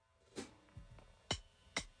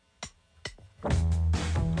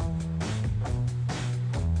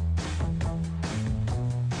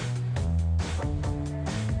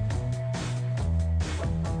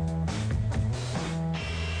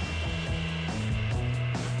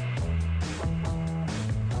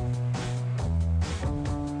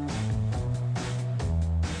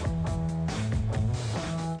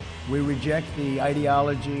We reject the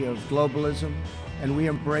ideology of globalism, and we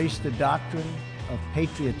embrace the doctrine of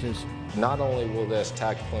patriotism. Not only will this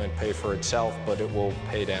tax plan pay for itself, but it will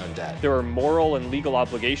pay down debt. There are moral and legal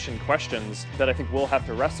obligation questions that I think we'll have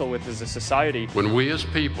to wrestle with as a society. When we as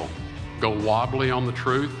people go wobbly on the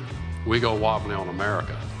truth, we go wobbly on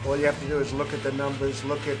America. All you have to do is look at the numbers,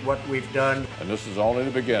 look at what we've done. And this is only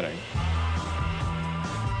the beginning.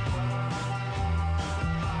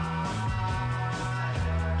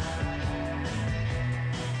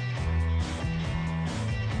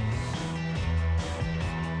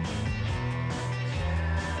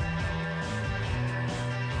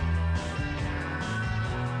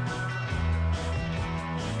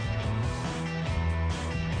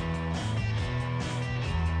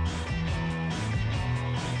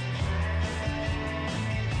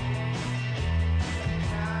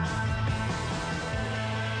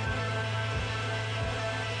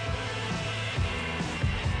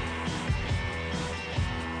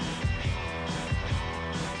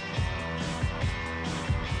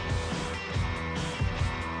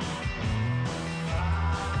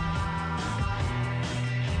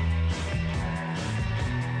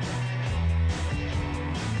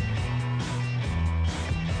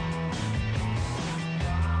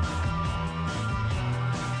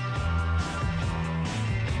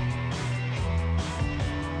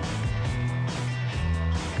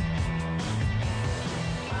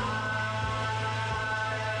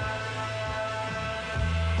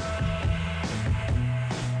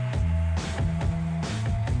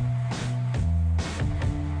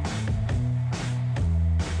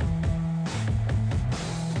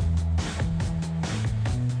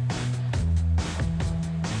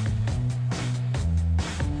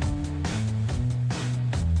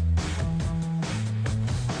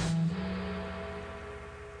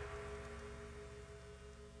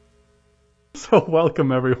 So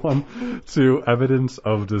welcome everyone to Evidence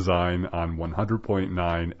of Design on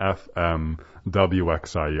 100.9 FM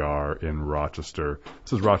WXIR in Rochester.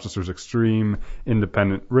 This is Rochester's extreme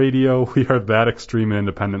independent radio. We are that extreme and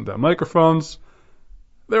independent that microphones,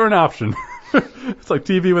 they're an option. It's like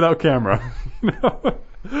TV without camera. You know?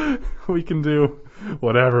 We can do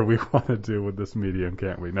whatever we want to do with this medium,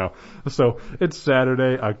 can't we? No. So it's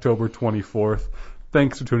Saturday, October 24th.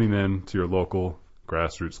 Thanks for tuning in to your local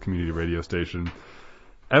grassroots community radio station.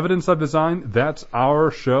 Evidence of Design, that's our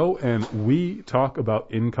show, and we talk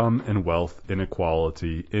about income and wealth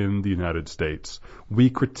inequality in the United States. We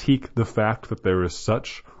critique the fact that there is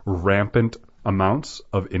such rampant amounts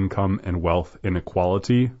of income and wealth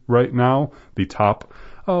inequality right now. The top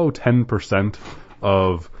 10%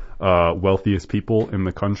 of wealthiest people in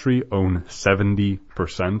the country own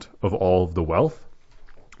 70% of all of the wealth.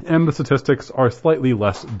 And the statistics are slightly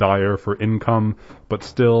less dire for income, but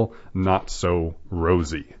still not so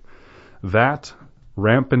rosy. That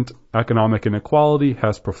rampant economic inequality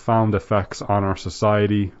has profound effects on our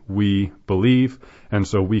society, we believe, and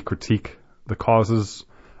so we critique the causes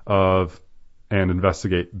of and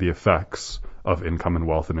investigate the effects of income and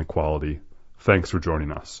wealth inequality. Thanks for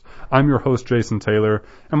joining us. I'm your host, Jason Taylor,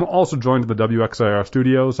 and we're also joined at the WXIR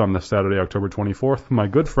studios on this Saturday, October 24th, my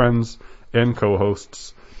good friends and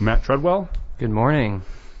co-hosts, Matt Treadwell. Good morning.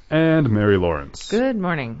 And Mary Lawrence. Good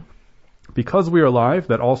morning. Because we are live,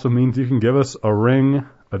 that also means you can give us a ring,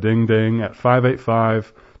 a ding-ding at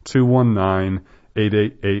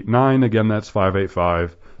 585-219-8889. Again, that's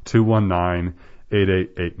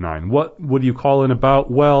 585-219-8889. What would you call in about?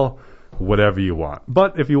 Well, whatever you want.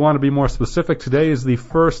 But if you want to be more specific, today is the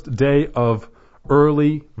first day of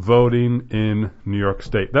early voting in New York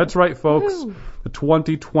State. That's right, folks. Woo. The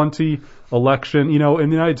 2020 election. You know, in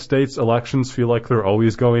the United States, elections feel like they're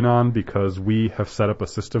always going on because we have set up a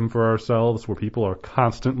system for ourselves where people are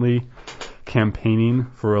constantly campaigning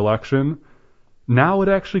for election. Now it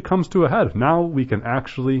actually comes to a head. Now we can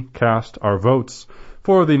actually cast our votes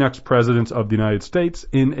for the next president of the United States,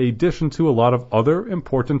 in addition to a lot of other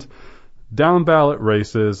important down-ballot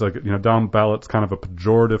races. Like, you know, down-ballot's kind of a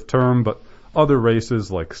pejorative term, but other races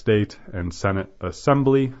like state and Senate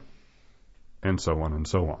assembly, and so on and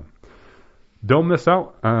so on. Don't miss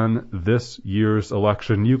out on this year's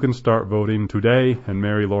election. You can start voting today, and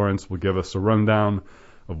Mary Lawrence will give us a rundown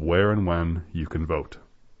of where and when you can vote.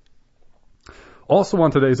 Also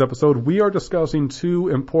on today's episode, we are discussing two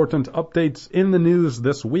important updates in the news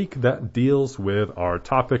this week that deals with our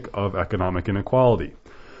topic of economic inequality.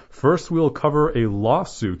 First, we'll cover a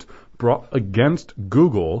lawsuit brought against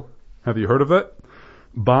Google. Have you heard of it?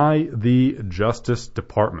 by the Justice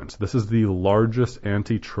Department. This is the largest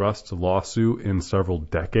antitrust lawsuit in several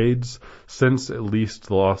decades, since at least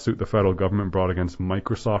the lawsuit the federal government brought against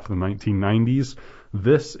Microsoft in the 1990s.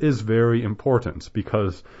 This is very important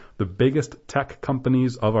because the biggest tech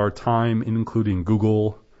companies of our time, including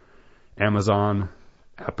Google, Amazon,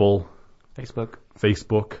 Apple,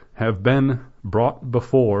 Facebook, have been brought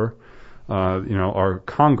before our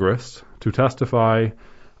Congress to testify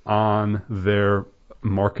on their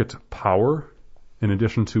market power, in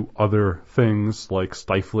addition to other things like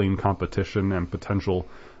stifling competition and potential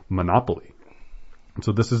monopoly.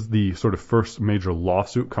 So this is the sort of first major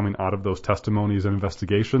lawsuit coming out of those testimonies and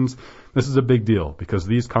investigations. This is a big deal because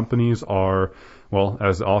these companies are, well,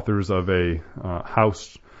 as authors of a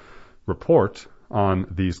House report on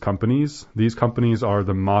these companies are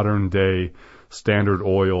the modern day Standard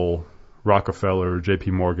Oil, Rockefeller, JP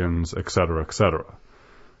Morgans, etc., etc.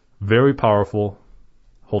 Very powerful,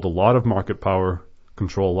 hold a lot of market power,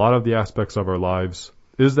 control a lot of the aspects of our lives.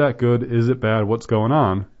 Is that good? Is it bad? What's going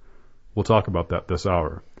on? We'll talk about that this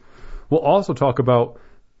hour. We'll also talk about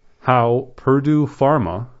how Purdue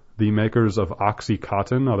Pharma, the makers of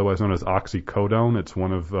OxyContin, otherwise known as oxycodone, it's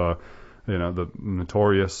one of the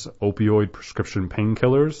notorious opioid prescription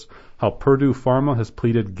painkillers, how Purdue Pharma has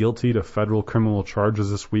pleaded guilty to federal criminal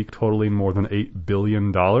charges this week totaling more than $8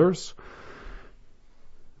 billion.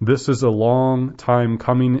 This is a long time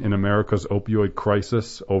coming in America's opioid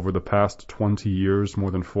crisis. Over the past 20 years, more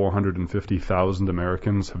than 450,000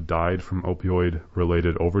 Americans have died from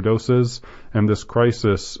opioid-related overdoses, and this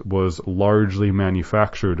crisis was largely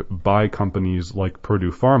manufactured by companies like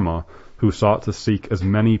Purdue Pharma, who sought to seek as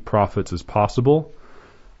many profits as possible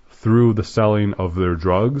through the selling of their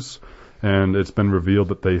drugs. And it's been revealed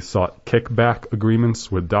that they sought kickback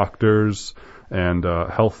agreements with doctors and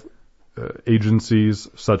health agencies,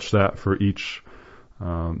 such that for each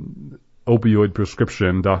opioid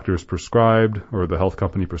prescription doctors prescribed or the health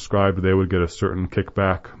company prescribed, they would get a certain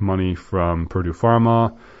kickback money from Purdue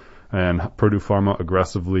Pharma, and Purdue Pharma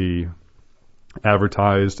aggressively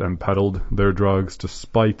advertised and peddled their drugs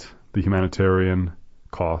despite the humanitarian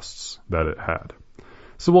costs that it had.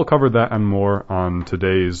 So we'll cover that and more on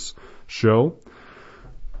today's show.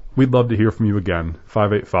 We'd love to hear from you again.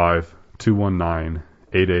 585-219-8889,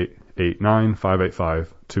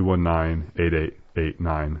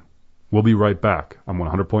 585-219-8889. We'll be right back on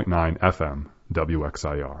 100.9 FM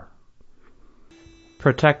WXIR.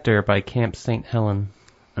 Protector by Camp St. Helen.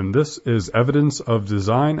 And this is Evidence of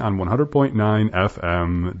Design on 100.9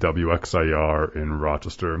 FM WXIR in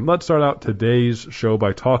Rochester. Let's start out today's show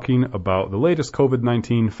by talking about the latest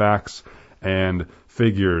COVID-19 facts and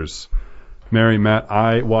figures. Mary, Matt,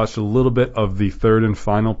 I watched a little bit of the third and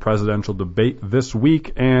final presidential debate this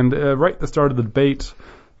week, and right at the start of the debate,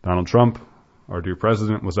 Donald Trump, our dear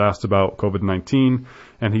president, was asked about COVID-19,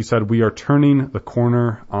 and he said, we are turning the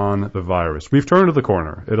corner on the virus. We've turned the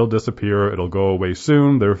corner. It'll disappear. It'll go away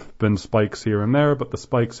soon. There have been spikes here and there, but the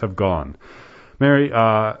spikes have gone. Mary,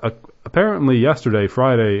 apparently yesterday,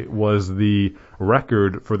 Friday, was the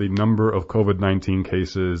record for the number of COVID-19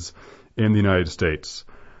 cases in the United States.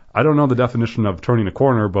 I don't know the definition of turning a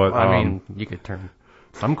corner, but... you could turn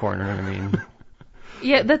some corner,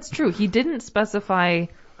 Yeah, that's true. He didn't specify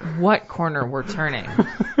what corner we're turning.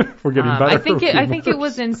 We're getting better. I think it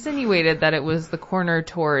was insinuated that it was the corner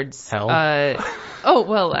towards... hell? I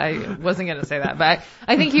wasn't going to say that, but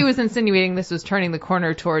I think he was insinuating this was turning the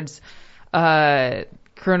corner towards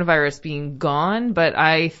coronavirus being gone, but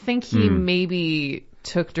I think he maybe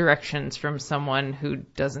took directions from someone who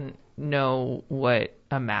doesn't know what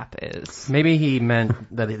a map is. Maybe he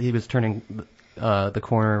meant that he was turning the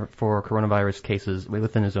corner for coronavirus cases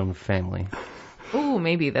within his own family. Ooh,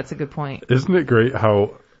 maybe. That's a good point. Isn't it great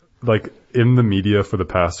how, in the media for the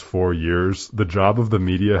past 4 years, the job of the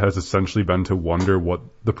media has essentially been to wonder what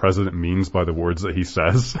the president means by the words that he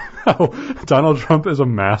says? How Donald Trump is a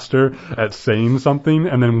master at saying something,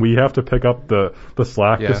 and then we have to pick up the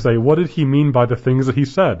slack to say, what did he mean by the things that he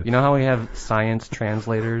said? You know how we have science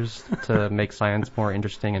translators to make science more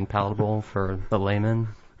interesting and palatable for the layman?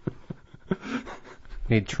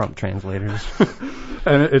 We need Trump translators.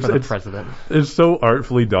 And it's president. It's so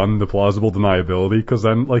artfully done, the plausible deniability, because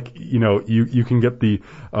then, you can get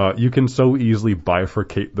you can so easily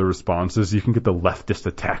bifurcate the responses. You can get the leftist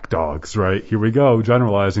attack dogs, right? Here we go,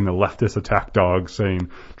 generalizing the leftist attack dogs, saying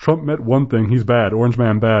Trump meant one thing, he's bad, orange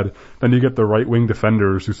man bad. Then you get the right-wing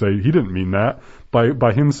defenders who say he didn't mean that.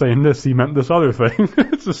 By him saying this, he meant this other thing.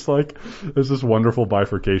 It's just there's this wonderful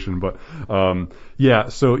bifurcation. But,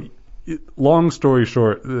 so long story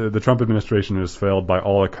short, the Trump administration has failed by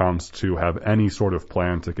all accounts to have any sort of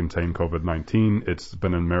plan to contain COVID-19. It's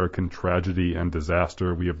been an American tragedy and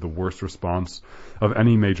disaster. We have the worst response of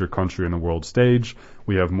any major country on the world stage.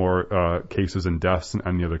 We have more cases and deaths than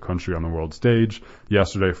any other country on the world stage.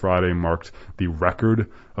 Yesterday, Friday, marked the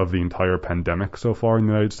record of the entire pandemic so far in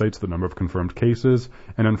the United States, the number of confirmed cases.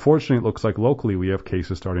 And unfortunately, it looks like locally we have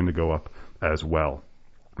cases starting to go up as well.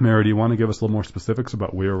 Mary, do you want to give us a little more specifics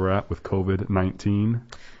about where we're at with COVID-19?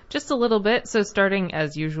 Just a little bit. So starting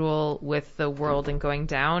as usual with the world and going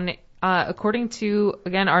down, according to,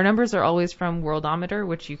 again, our numbers are always from Worldometer,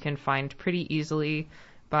 which you can find pretty easily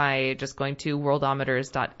by just going to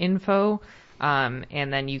worldometers.info,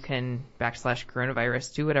 and then you can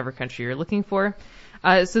 /coronavirus to whatever country you're looking for.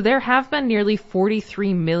 So there have been nearly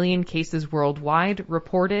 43 million cases worldwide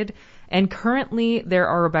reported, and currently there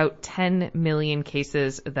are about 10 million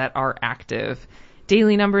cases that are active.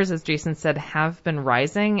 Daily numbers, as Jason said, have been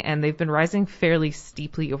rising, and they've been rising fairly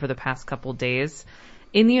steeply over the past couple days.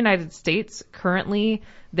 In the United States, currently,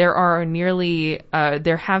 there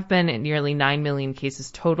have been nearly 9 million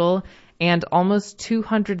cases total, and almost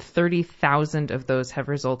 230,000 of those have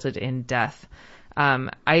resulted in death.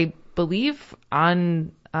 I believe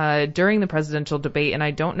during the presidential debate, and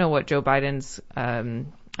I don't know what Joe Biden's,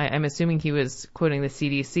 I'm assuming he was quoting the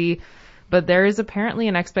CDC, but there is apparently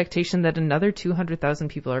an expectation that another 200,000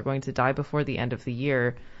 people are going to die before the end of the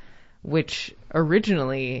year, which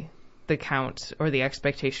originally the count or the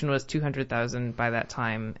expectation was 200,000 by that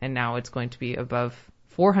time, and now it's going to be above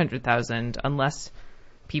 400,000 unless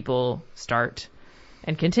people start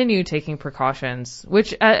and continue taking precautions,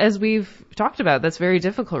 which, as we've talked about, that's very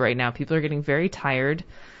difficult right now. People are getting very tired.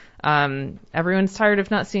 Everyone's tired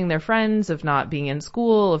of not seeing their friends, of not being in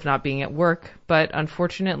school, of not being at work, but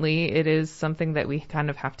unfortunately it is something that we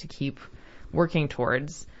kind of have to keep working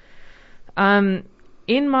towards.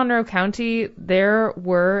 In Monroe County, there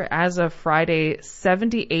were, as of Friday,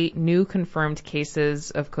 78 new confirmed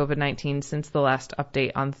cases of COVID-19 since the last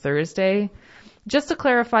update on Thursday. Just to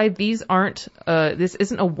clarify, this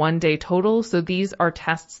isn't a one-day total, so these are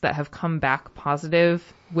tests that have come back positive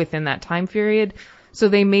within that time period. So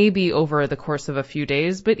they may be over the course of a few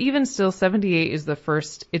days, but even still, 78 is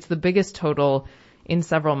it's the biggest total in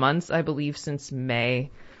several months, I believe, since May.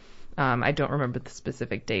 I don't remember the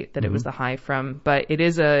specific date that it was the high from, but it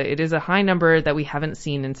is a high number that we haven't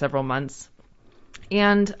seen in several months.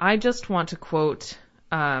 And I just want to quote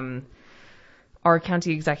our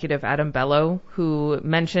county executive, Adam Bello, who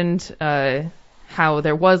mentioned how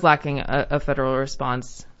there was lacking a federal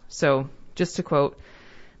response. So just to quote,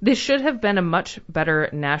 "This should have been a much better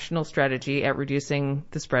national strategy at reducing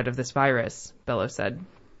the spread of this virus," Bello said.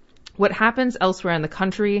 "What happens elsewhere in the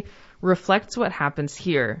country reflects what happens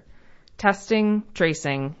here. Testing,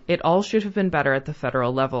 tracing, it all should have been better at the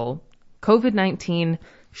federal level. COVID-19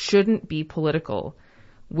 shouldn't be political.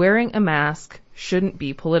 Wearing a mask shouldn't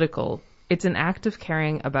be political. It's an act of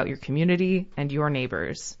caring about your community and your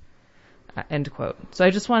neighbors." End quote. So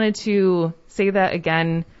I just wanted to say that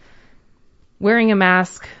again. Wearing a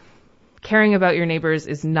mask, caring about your neighbors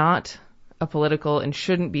is not a political and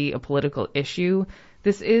shouldn't be a political issue.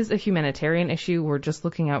 This is a humanitarian issue. We're just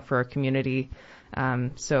looking out for our community.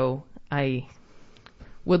 So I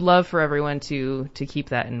would love for everyone to keep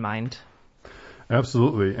that in mind.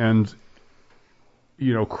 Absolutely. And,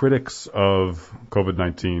 critics of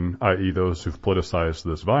COVID-19, i.e. those who've politicized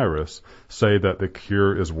this virus, say that the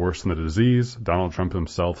cure is worse than the disease. Donald Trump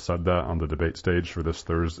himself said that on the debate stage for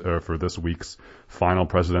this week's final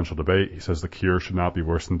presidential debate. He says the cure should not be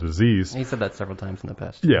worse than the disease. He said that several times in the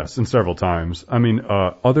past. Yes, and several times. I mean,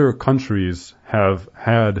 other countries have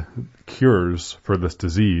had cures for this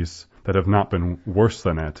disease that have not been worse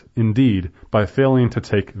than it. Indeed, by failing to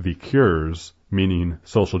take the cures, meaning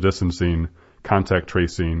social distancing, contact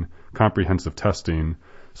tracing, comprehensive testing,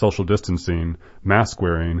 social distancing, mask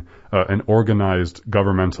wearing, an organized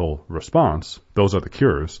governmental response, those are the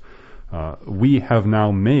cures. We have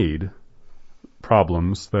now made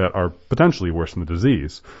problems that are potentially worse than the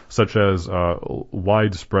disease, such as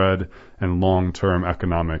widespread and long-term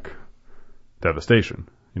economic devastation,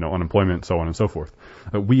 unemployment, so on and so forth.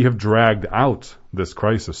 We have dragged out this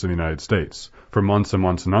crisis in the United States for months and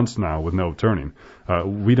months and months now with no turning.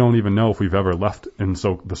 We don't even know if we've ever left in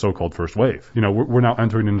the so-called first wave. We're now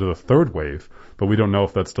entering into the third wave, but we don't know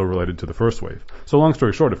if that's still related to the first wave. So long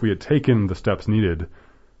story short, if we had taken the steps needed,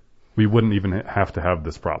 we wouldn't even have to have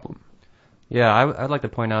this problem. Yeah, I'd like to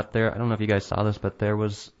point out there, I don't know if you guys saw this, but there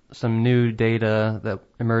was some new data that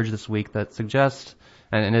emerged this week that suggests,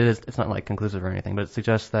 and it's not like conclusive or anything, but it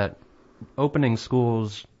suggests that opening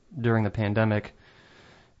schools during the pandemic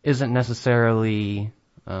isn't necessarily,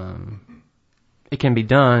 it can be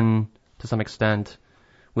done to some extent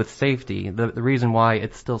with safety. The reason why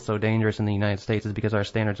it's still so dangerous in the United States is because our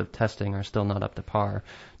standards of testing are still not up to par.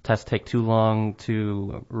 Tests take too long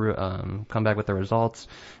to come back with the results,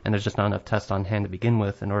 and there's just not enough tests on hand to begin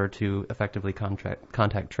with in order to effectively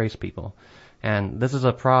contact trace people. And this is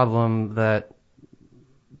a problem that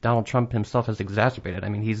Donald Trump himself has exacerbated. I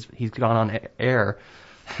mean, he's gone on air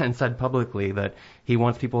and said publicly that he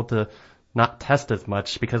wants people to not test as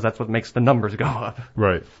much because that's what makes the numbers go up.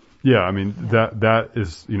 Right. Yeah, I mean, that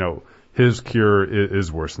is, his cure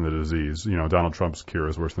is worse than the disease. Donald Trump's cure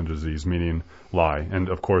is worse than the disease, meaning lie. And,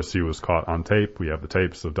 of course, he was caught on tape. We have the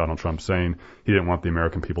tapes of Donald Trump saying he didn't want the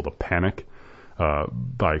American people to panic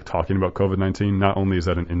by talking about COVID-19. Not only is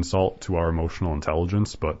that an insult to our emotional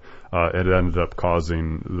intelligence, but it ended up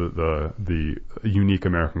causing the unique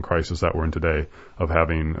American crisis that we're in today of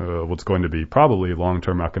having what's going to be probably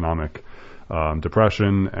long-term economic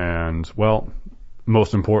depression and, well,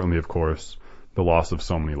 most importantly, of course, the loss of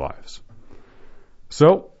so many lives.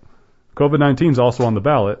 So, COVID-19 is also on the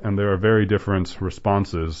ballot, and there are very different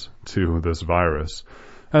responses to this virus.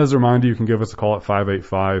 As a reminder, you can give us a call at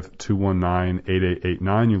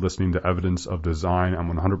 585-219-8889. You're listening to Evidence of Design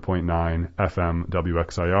on 100.9 FM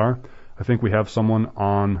WXIR. I think we have someone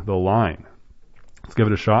on the line. Let's give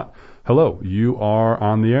it a shot. Hello, you are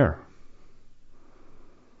on the air.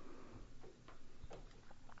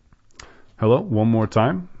 Hello, one more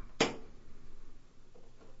time.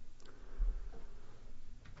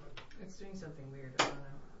 It's doing something weird. I don't know.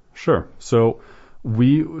 Sure. So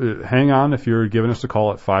we hang on if you're giving us a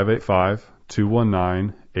call at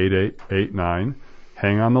 585-219-8889.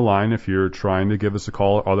 Hang on the line if you're trying to give us a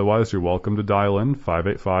call. Otherwise, you're welcome to dial in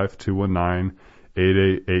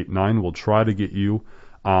 585-219-8889. We'll try to get you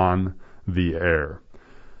on the air.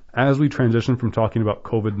 As we transition from talking about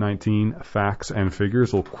COVID-19 facts and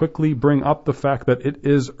figures, we'll quickly bring up the fact that it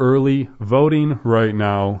is early voting right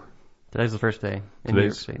now. Today's the first day in New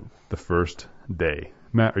York State. The first day.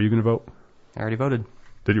 Matt, are you going to vote? I already voted.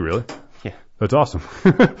 Did you really? Yeah. That's awesome.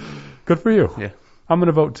 Good for you. Yeah. I'm going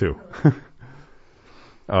to vote too.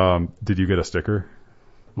 Did you get a sticker?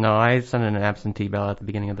 No, I sent in an absentee ballot at the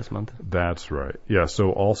beginning of this month. That's right. Yeah,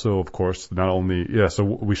 so also, of course, so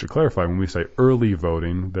we should clarify, when we say early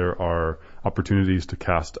voting, there are opportunities to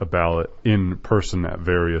cast a ballot in person at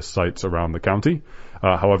various sites around the county.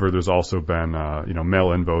 However, there's also been,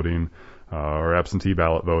 mail-in voting or absentee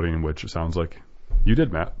ballot voting, which it sounds like you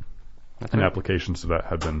did, Matt. That's and right. Applications to that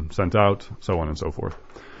have been sent out, so on and so forth.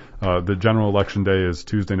 The general election day is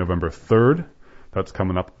Tuesday, November 3rd. That's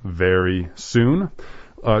coming up very soon.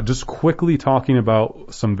 Just quickly talking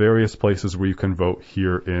about some various places where you can vote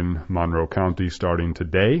here in Monroe County starting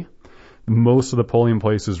today. Most of the polling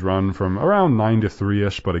places run from around 9 to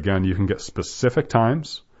 3-ish, but again, you can get specific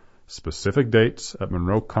times, specific dates at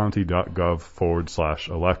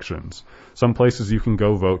monroecounty.gov/elections. Some places you can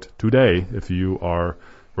go vote today, if you are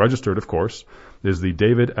registered, of course, is the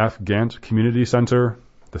David F. Gant Community Center,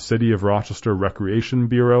 the City of Rochester Recreation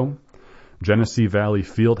Bureau, Genesee Valley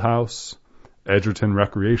Fieldhouse, Edgerton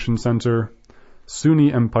Recreation Center,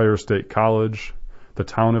 SUNY Empire State College, the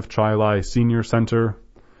Town of Chili Senior Center,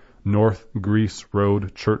 North Greece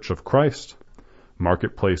Road Church of Christ,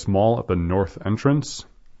 Marketplace Mall at the North Entrance,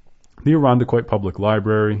 the Irondequoit Public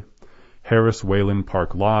Library, Harris Wayland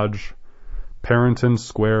Park Lodge, Parrington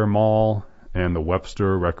Square Mall, and the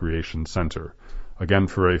Webster Recreation Center. Again,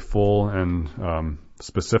 for a full and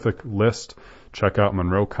specific list, check out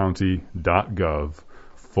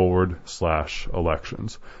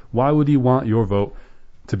monroecounty.gov/elections. Why would you want your vote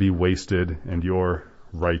to be wasted and your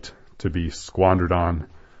right to be squandered on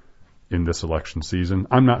in this election season?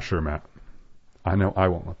 I'm not sure, Matt. I know I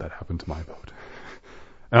won't let that happen to my vote.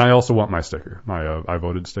 And I also want my sticker, my I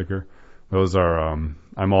voted sticker. Those are, I'm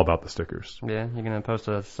all about the stickers. Yeah, you're going to post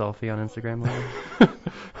a selfie on Instagram later?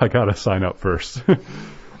 I got to sign up first.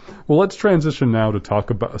 Well, let's transition now to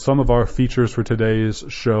talk about some of our features for today's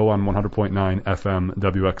show on 100.9 FM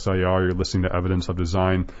WXIR. You're listening to Evidence of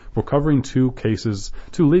Design. We're covering two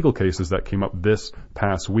legal cases that came up this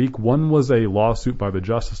past week. One was a lawsuit by the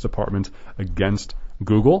Justice Department against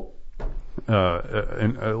Google,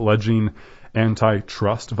 alleging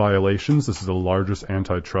antitrust violations. This is the largest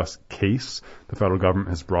antitrust case the federal government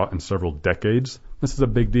has brought in several decades. This is a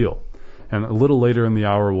big deal. And a little later in the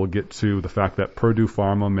hour, we'll get to the fact that Purdue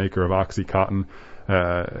Pharma, maker of OxyContin,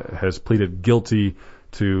 has pleaded guilty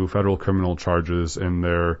to federal criminal charges in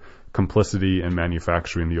their complicity in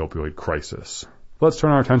manufacturing the opioid crisis. Let's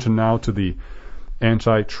turn our attention now to the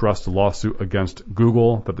antitrust lawsuit against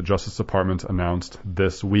Google that the Justice Department announced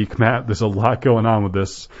this week. Matt, there's a lot going on with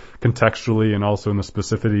this contextually and also in the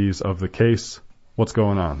specificities of the case. What's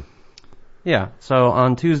going on? Yeah, so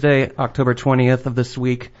on Tuesday, October 20th of this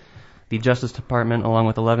week, the Justice Department, along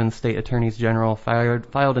with 11 state attorneys general,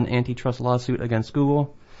 filed an antitrust lawsuit against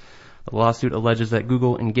Google. The lawsuit alleges that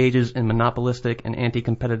Google engages in monopolistic and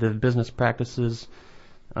anti-competitive business practices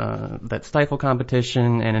that stifle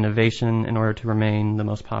competition and innovation in order to remain the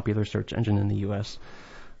most popular search engine in the U.S.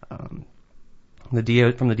 From the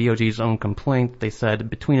DOJ's own complaint, they said,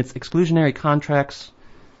 between its exclusionary contracts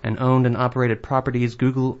and owned and operated properties,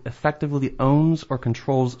 Google effectively owns or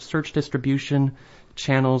controls search distribution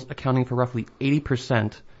channels accounting for roughly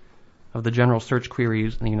 80% of the general search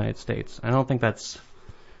queries in the United States. I don't think that's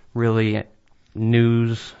really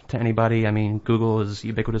news to anybody. I mean, Google is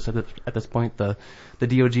ubiquitous at this point. The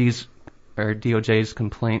DOJ's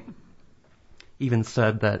complaint even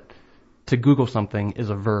said that to Google something is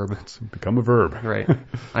a verb. It's become a verb. Right.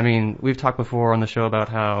 I mean, we've talked before on the show about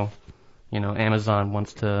how, Amazon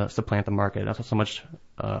wants to supplant the market. That's so much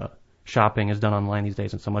shopping is done online these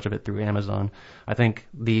days, and so much of it through Amazon. I think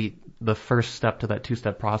the first step to that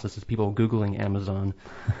two-step process is people Googling Amazon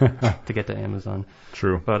to get to Amazon.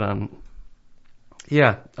 True. But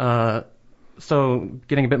so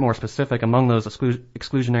getting a bit more specific, among those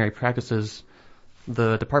exclusionary practices,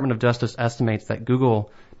 the Department of Justice estimates that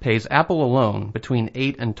Google pays Apple alone between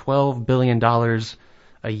 $8 and $12 billion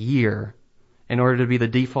a year in order to be the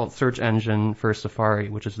default search engine for Safari,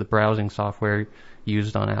 which is the browsing software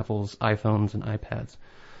used on Apple's iPhones and iPads.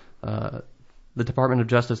 The Department of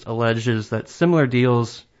Justice alleges that similar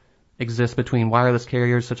deals exist between wireless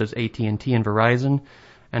carriers such as AT&T and Verizon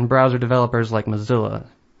and browser developers like Mozilla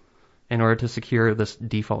in order to secure this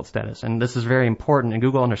default status. And this is very important, and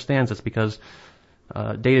Google understands this because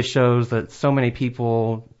data shows that so many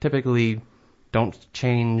people typically don't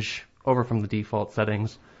change over from the default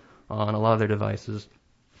settings on a lot of their devices.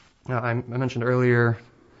 I mentioned earlier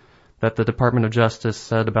that the Department of Justice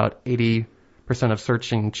said about 80% of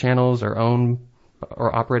searching channels are owned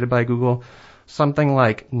or operated by Google. Something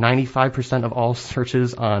like 95% of all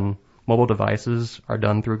searches on mobile devices are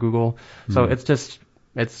done through Google. So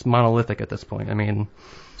it's monolithic at this point. I mean,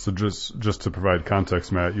 so just to provide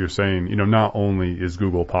context, Matt, you're saying, not only is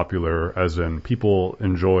Google popular, as in people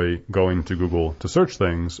enjoy going to Google to search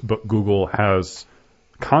things, but Google has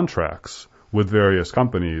contracts with various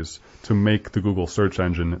companies to make the Google search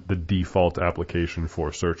engine the default application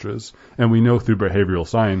for searches. And we know through behavioral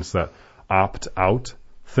science that opt-out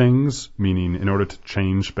things, meaning in order to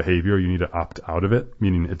change behavior, you need to opt out of it,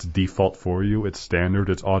 meaning it's default for you, it's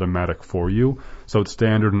standard, it's automatic for you. So it's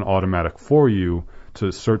standard and automatic for you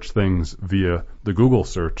to search things via the Google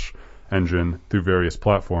search engine through various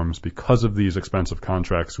platforms because of these expensive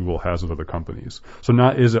contracts Google has with other companies. So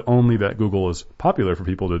not is it only that Google is popular for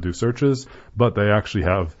people to do searches, but they actually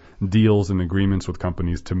have deals and agreements with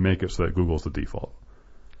companies to make it so that Google's the default.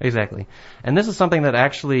 Exactly. And this is something that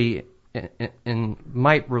actually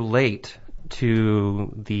might relate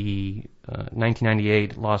to the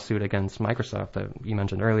 1998 lawsuit against Microsoft that you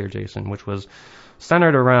mentioned earlier, Jason, which was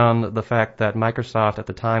centered around the fact that Microsoft at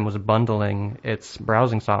the time was bundling its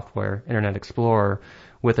browsing software, Internet Explorer,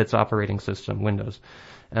 with its operating system, Windows.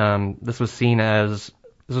 This was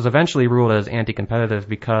eventually ruled as anti-competitive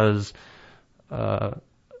because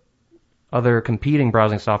other competing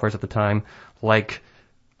browsing softwares at the time, like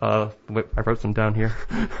wait, I wrote some down here.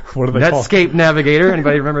 What are they Netscape called? Navigator.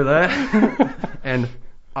 Anybody remember that? And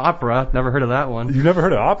Opera. Never heard of that one. You never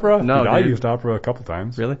heard of Opera? No, I used Opera a couple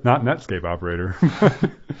times. Really? Not Netscape Operator.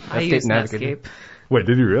 I used Navigator. Netscape. Wait,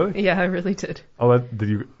 did you really? Yeah, I really did. Oh,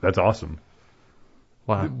 that's awesome.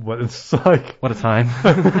 Wow. What it's like? What a time.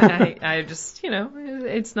 I just,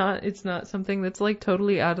 it's not something that's like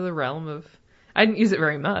totally out of the realm of. I didn't use it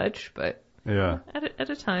very much, but Yeah. At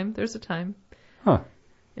a time, there's a time. Huh.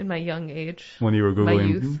 In my young age. When you were My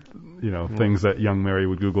youth. Googling, things that young Mary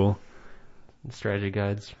would Google Strategy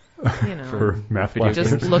guides. for math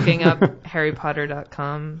classes. Just looking up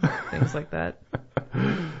HarryPotter.com, things like that.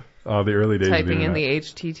 The early days Typing of in the the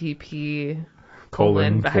HTTP /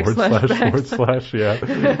 colon / /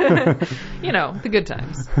 yeah. The good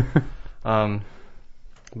times.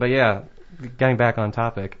 But yeah, getting back on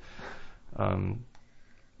topic.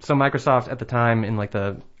 So Microsoft at the time in like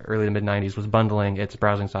the early to mid 90s was bundling its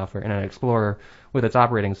browsing software, Internet Explorer, with its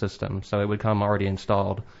operating system, so it would come already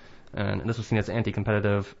installed. And this was seen as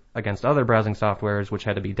anti-competitive against other browsing softwares, which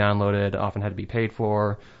had to be downloaded, often had to be paid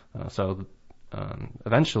for.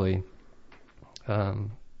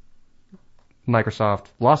 Microsoft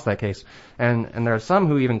lost that case. And there are some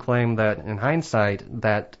who even claim that in hindsight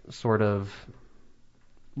that sort of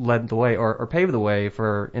led the way or paved the way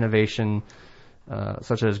for innovation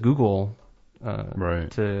such as Google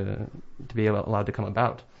to be allowed to come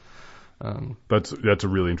about. That's a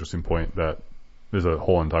really interesting point. That is a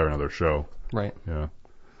whole entire another show. Right. Yeah.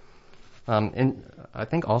 And I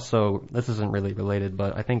think also, this isn't really related,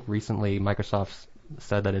 but I think recently Microsoft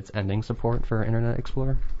said that it's ending support for Internet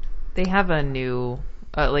Explorer. They have a new,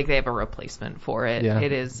 they have a replacement for it. Yeah.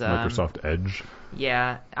 It is Microsoft Edge.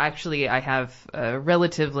 Yeah, actually, I have a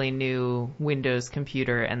relatively new Windows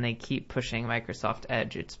computer, and they keep pushing Microsoft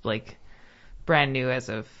Edge. It's like brand new as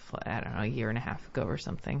of, I don't know, a year and a half ago or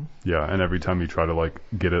something. Yeah, and every time you try to like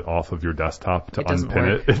get it off of your desktop to unpin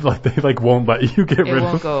work. it, they like won't let you get rid of it. It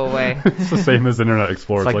won't go away. It's the same as Internet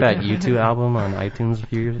Explorer. It's like that U2 album on iTunes a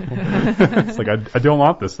few years ago. It's like, I don't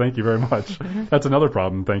want this. Thank you very much. That's another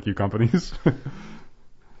problem. Thank you, companies.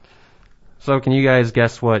 So can you guys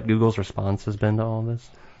guess what Google's response has been to all this?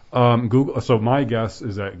 Google. So my guess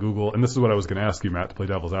is that Google, and this is what I was going to ask you, Matt, to play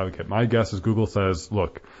devil's advocate. My guess is Google says,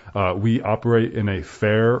 look, we operate in a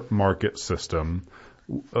fair market system.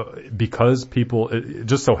 Because it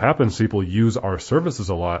just so happens people use our services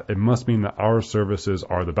a lot, it must mean that our services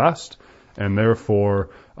are the best. And therefore,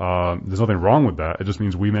 there's nothing wrong with that. It just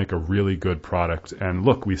means we make a really good product. And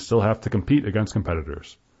look, we still have to compete against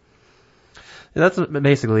competitors. That's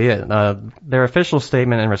basically it. Their official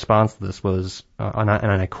statement in response to this was, and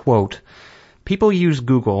I quote, "People use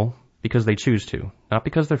Google because they choose to, not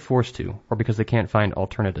because they're forced to, or because they can't find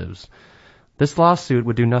alternatives. This lawsuit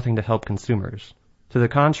would do nothing to help consumers. To the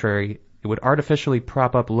contrary, it would artificially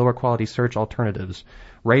prop up lower quality search alternatives,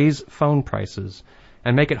 raise phone prices,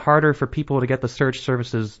 and make it harder for people to get the search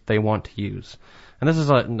services they want to use." And this is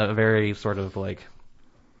a very sort of like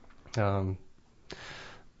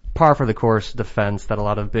par for the course defense that a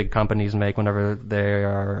lot of big companies make whenever they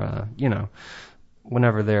are,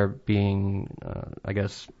 whenever they're being,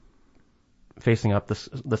 facing up this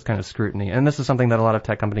kind of scrutiny. And this is something that a lot of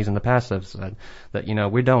tech companies in the past have said, that,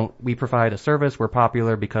 we provide a service, we're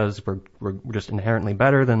popular because we're just inherently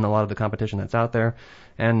better than a lot of the competition that's out there.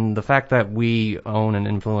 And the fact that we own and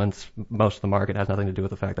influence most of the market has nothing to do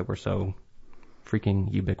with the fact that we're so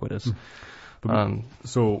freaking ubiquitous.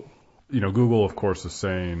 Google, of course, is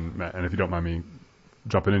saying, Matt, and if you don't mind me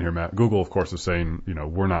jumping in here, Matt, Google, of course, is saying,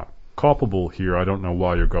 we're not culpable here. I don't know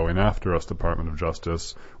why you're going after us, Department of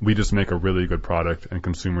Justice. We just make a really good product, and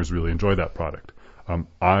consumers really enjoy that product.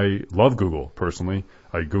 I love Google, personally.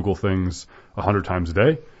 I Google things 100 times a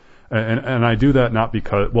day, and I do that not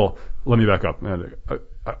because, well, let me back up.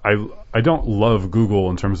 I don't love Google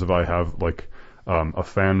in terms of I have, a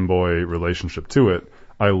fanboy relationship to it.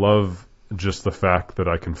 I love just the fact that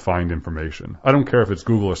I can find information. I don't care if it's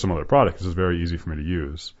Google or some other product, because it's very easy for me to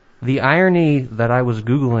use. The irony that I was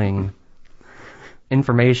Googling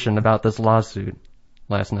information about this lawsuit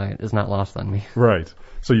last night is not lost on me. Right.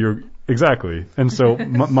 So exactly. And so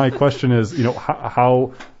my question is,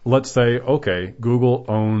 how, let's say, okay, Google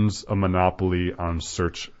owns a monopoly on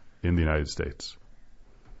search in the United States.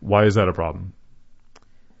 Why is that a problem?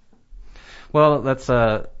 Well, that's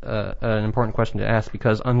an important question to ask,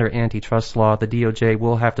 because under antitrust law, the DOJ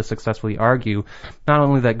will have to successfully argue not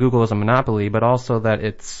only that Google is a monopoly, but also that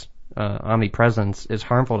its omnipresence is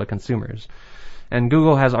harmful to consumers. And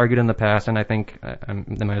Google has argued in the past, and I think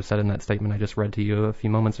they might have said in that statement I just read to you a few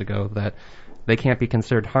moments ago, that they can't be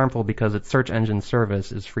considered harmful because its search engine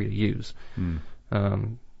service is free to use.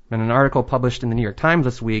 In an article published in the New York Times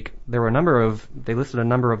this week, they listed a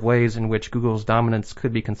number of ways in which Google's dominance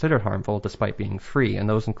could be considered harmful despite being free, and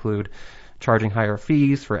those include charging higher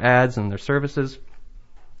fees for ads and their services,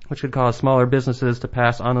 which could cause smaller businesses to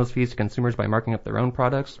pass on those fees to consumers by marking up their own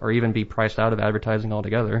products, or even be priced out of advertising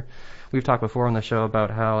altogether. We've talked before on the show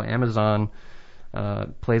about how Amazon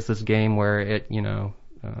plays this game where it, in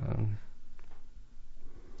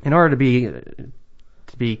order to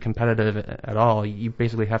be competitive at all, you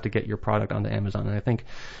basically have to get your product onto Amazon. And I think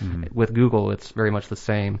with Google, it's very much the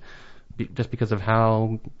same, just because of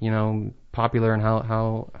how popular and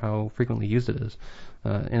how frequently used it is.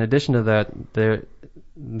 In addition to that,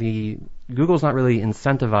 the Google's not really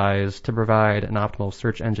incentivized to provide an optimal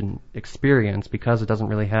search engine experience because it doesn't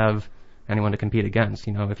really have anyone to compete against.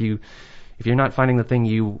 If you're not finding the thing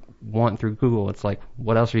you want through Google, it's like,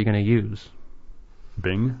 what else are you going to use?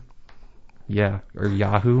 Bing? Yeah, or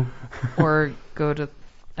Yahoo. Or go to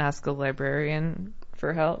ask a librarian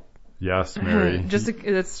for help. Yes, Mary.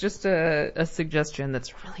 It's just a suggestion that's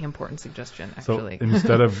a really important suggestion, actually. So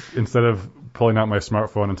instead of pulling out my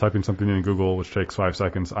smartphone and typing something in Google, which takes 5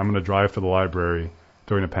 seconds, I'm going to drive to the library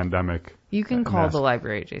during a pandemic. You can call the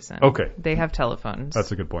library, Jason. Okay. They have telephones.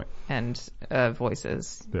 That's a good point. And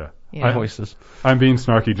voices. Yeah. Voices. I'm being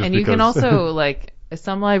snarky just and because. you can also,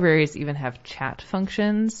 some libraries even have chat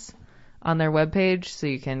functions on their webpage, so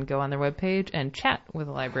you can go on their webpage and chat with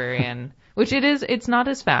a librarian, which it's not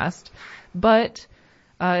as fast, but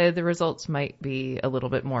the results might be a little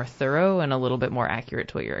bit more thorough and a little bit more accurate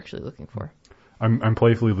to what you're actually looking for. I'm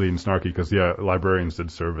playfully being snarky because, librarians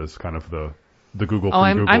did serve as kind of the Google.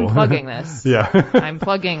 I'm plugging this. Yeah. I'm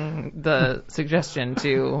plugging the suggestion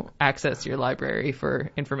to access your library for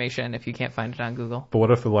information if you can't find it on Google. But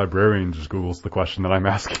what if the librarian just Googles the question that I'm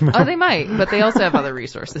asking them? Oh, they might, but they also have other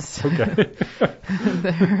resources. Okay.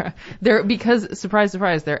 Because, surprise,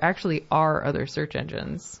 surprise, there actually are other search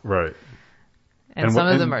engines. Right. And some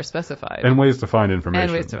of them are specified. And ways to find information.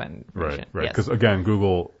 And ways to find information. Right. Yes. Because again,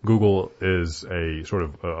 Google is a sort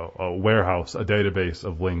of a warehouse, a database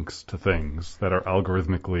of links to things that are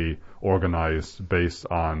algorithmically organized based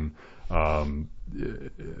on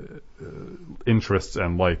interests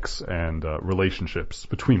and likes and relationships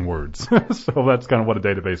between words. So that's kind of what a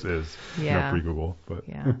database is. Yeah. Pre-Google. But.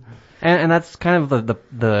 Yeah. And that's kind of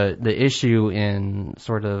the issue in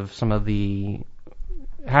sort of some of the.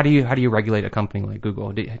 How do you regulate a company like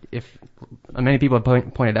Google? If many people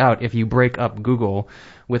have pointed out, if you break up Google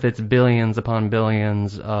with its billions upon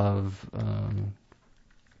billions of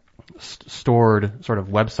stored sort of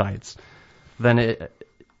websites, then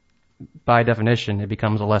by definition it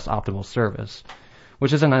becomes a less optimal service,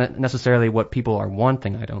 which isn't necessarily what people are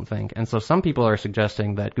wanting, I don't think. And so some people are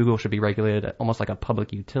suggesting that Google should be regulated almost like a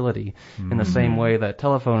public utility, in the same way that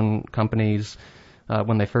telephone companies.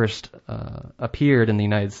 When they first appeared in the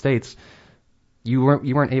United States, you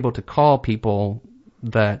weren't able to call people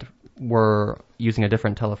that were using a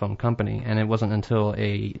different telephone company, and it wasn't until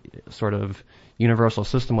a sort of universal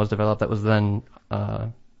system was developed that was then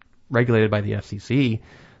regulated by the FCC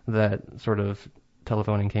that sort of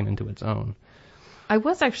telephoning came into its own. I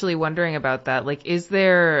was actually wondering about that. Is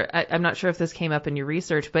there, I'm not sure if this came up in your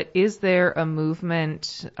research, but is there a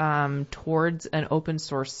movement towards an open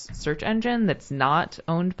source search engine that's not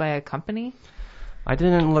owned by a company? I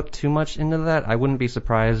didn't look too much into that. I wouldn't be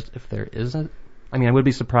surprised if there isn't. I mean, I would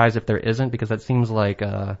be surprised if there isn't, because that seems like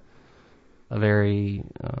a very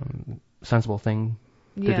sensible thing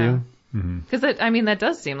to do. Because that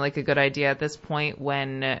does seem like a good idea at this point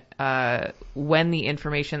when the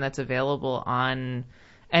information that's available on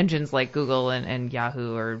engines like Google and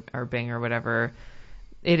Yahoo or Bing or whatever,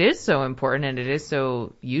 it is so important and it is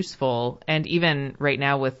so useful. And even right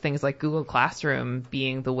now with things like Google Classroom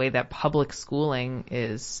being the way that public schooling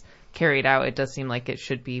is carried out, it does seem like it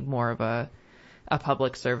should be more of a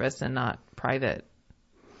public service and not private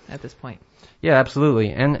at this point. Yeah,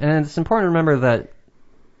 absolutely. And it's important to remember that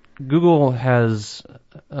Google has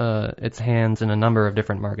its hands in a number of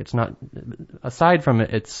different markets. Not aside from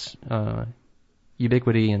its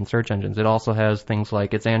ubiquity in search engines, it also has things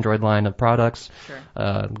like its Android line of products,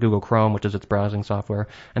 Google Chrome, which is its browsing software,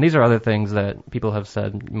 and these are other things that people have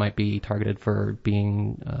said might be targeted for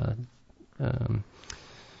being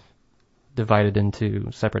divided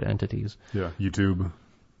into separate entities. Yeah, YouTube.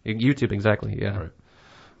 YouTube, exactly. Yeah.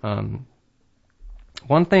 Right.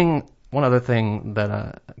 One other thing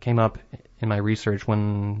that came up in my research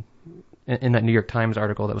when in that New York Times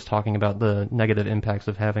article that was talking about the negative impacts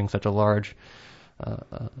of having such a large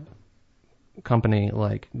company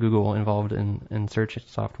like Google involved in search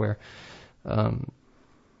software. Google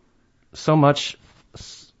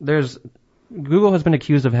has been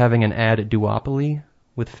accused of having an ad duopoly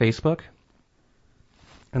with Facebook.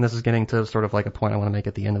 And this is getting to sort of like a point I want to make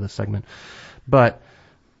at the end of the segment. But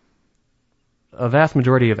a vast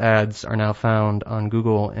majority of ads are now found on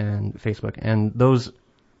Google and Facebook, and those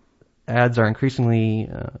ads are increasingly,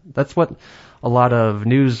 that's what a lot of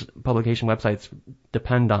news publication websites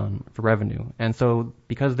depend on for revenue. And so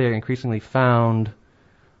because they're increasingly found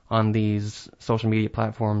on these social media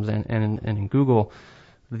platforms and in Google,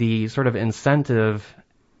 the sort of incentive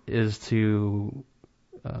is to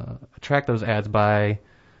attract those ads by,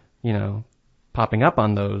 popping up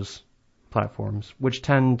on those platforms, which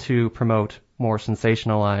tend to promote more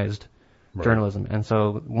sensationalized journalism. And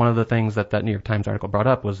so one of the things that New York Times article brought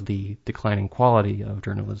up was the declining quality of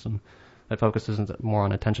journalism that focuses more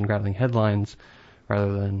on attention-grabbing headlines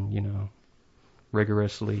rather than,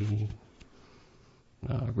 rigorously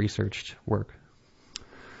researched work.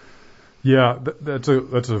 Yeah, that's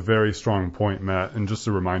a very strong point, Matt. And just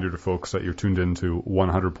a reminder to folks that you're tuned into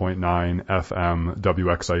 100.9 FM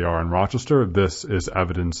WXIR in Rochester. This is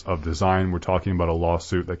Evidence of Design. We're talking about a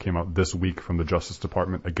lawsuit that came out this week from the Justice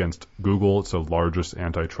Department against Google. It's the largest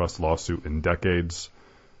antitrust lawsuit in decades.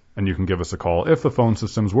 And you can give us a call if the phone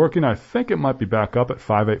system's working. I think it might be back up at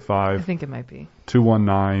 585. I think it might be.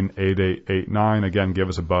 219-8889. Again, give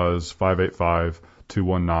us a buzz,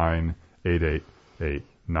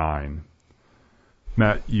 585-219-8889.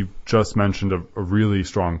 Matt, you just mentioned a really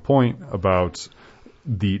strong point about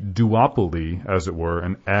the duopoly, as it were,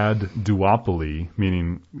 an ad duopoly,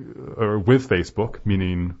 meaning, or with Facebook,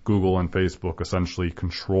 meaning Google and Facebook essentially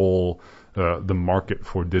control the market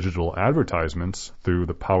for digital advertisements through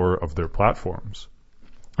the power of their platforms.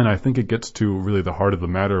 And I think it gets to really the heart of the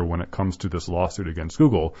matter when it comes to this lawsuit against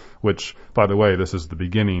Google, which, by the way, this is the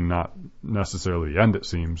beginning, not necessarily the end, it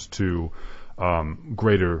seems, to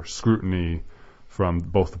greater scrutiny from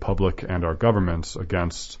both the public and our governments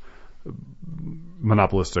against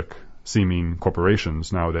monopolistic seeming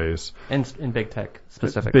corporations nowadays. In big tech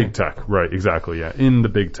specifically. Big tech, right, exactly, yeah. In the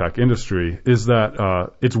big tech industry, is that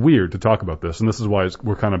it's weird to talk about this, and this is why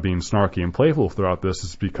we're kind of being snarky and playful throughout this,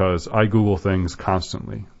 is because I Google things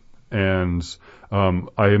constantly. And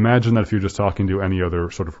I imagine that if you're just talking to any other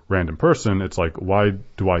sort of random person, it's like, why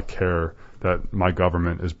do I care that my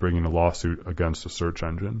government is bringing a lawsuit against a search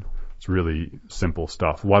engine? It's really simple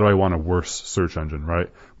stuff. Why do I want a worse search engine, right?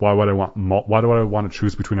 Why do I want to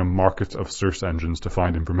choose between a market of search engines to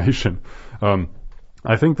find information?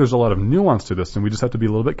 I think there's a lot of nuance to this, and we just have to be a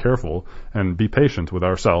little bit careful and be patient with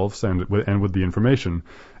ourselves and with the information.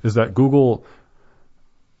 Is that Google,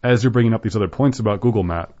 as you're bringing up these other points about Google,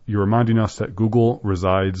 Matt, you're reminding us that Google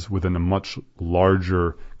resides within a much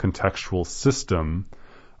larger contextual system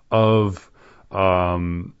of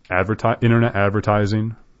internet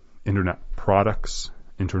advertising, internet products,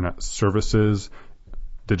 internet services,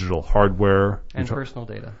 digital hardware, and personal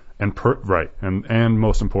data, and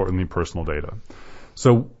most importantly, personal data.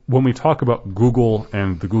 So when we talk about Google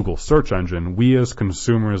and the Google search engine, we as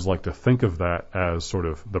consumers like to think of that as sort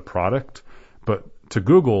of the product, but to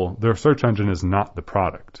Google, their search engine is not the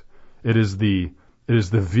product. It is the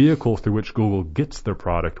vehicle through which Google gets their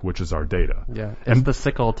product, which is our data. Yeah, it's the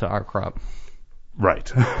sickle to our crop.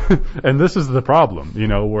 Right. And this is the problem,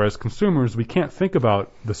 whereas consumers, we can't think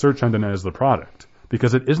about the search engine as the product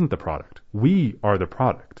because it isn't the product. We are the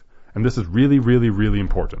product. And this is really, really, really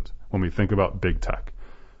important when we think about big tech.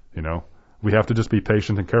 We have to just be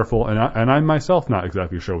patient and careful. And I'm myself not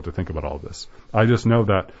exactly sure what to think about all of this. I just know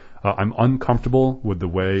that I'm uncomfortable with the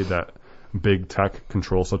way that big tech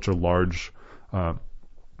controls such a large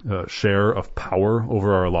share of power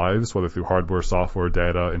over our lives, whether through hardware, software,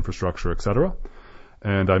 data, infrastructure, etc.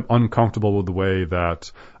 And I'm uncomfortable with the way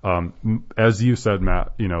that, as you said,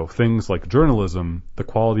 Matt, things like journalism, the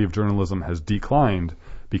quality of journalism has declined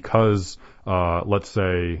because, let's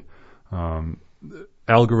say,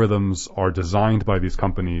 algorithms are designed by these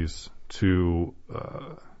companies to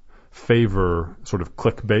favor sort of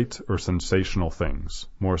clickbait or sensational things,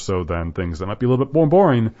 more so than things that might be a little bit more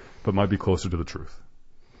boring, but might be closer to the truth.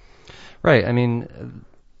 Right. I mean,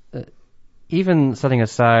 even setting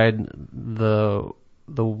aside the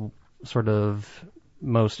sort of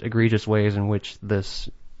most egregious ways in which these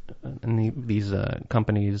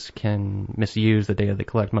companies can misuse the data they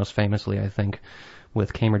collect, most famously, I think,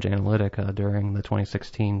 with Cambridge Analytica during the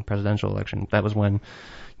 2016 presidential election. That was when,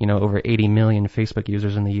 over 80 million Facebook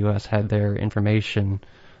users in the U.S. had their information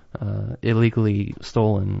illegally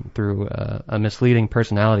stolen through a misleading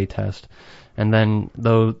personality test. And then,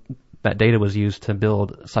 though that data was used to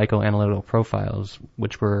build psychoanalytical profiles,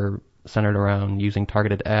 which were centered around using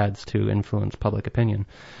targeted ads to influence public opinion.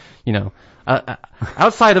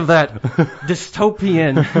 Outside of that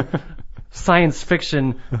dystopian science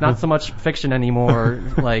fiction, not so much fiction anymore,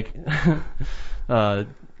 like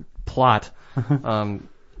plot,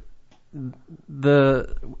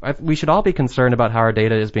 we should all be concerned about how our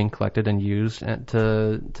data is being collected and used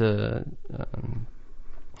to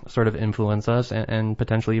sort of influence us and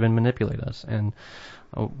potentially even manipulate us. And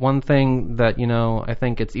one thing that, I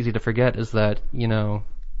think it's easy to forget is that,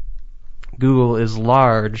 Google is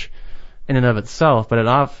large in and of itself, but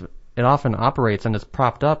it often operates and is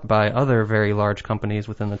propped up by other very large companies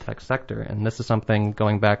within the tech sector. And this is something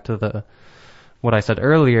going back to what I said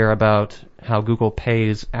earlier about how Google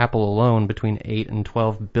pays Apple alone between $8 and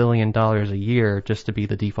 $12 billion a year just to be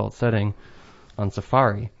the default setting on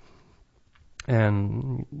Safari.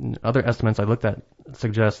 And other estimates I looked at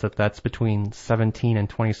suggest that that's between 17 and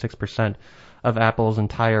 26% of Apple's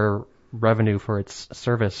entire revenue for its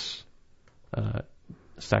service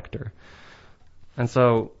sector. And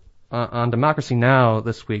so on Democracy Now!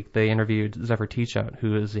 This week, they interviewed Zephyr Teachout,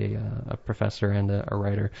 who is a professor and a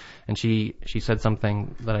writer, and she said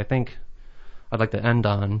something that I think I'd like to end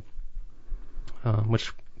on,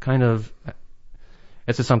 which kind of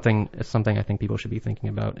it's just something I think people should be thinking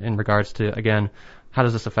about in regards to, again, how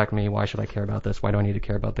does this affect me? Why should I care about this? Why do I need to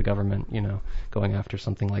care about the government, going after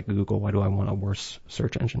something like Google? Why do I want a worse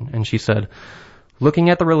search engine? And she said, looking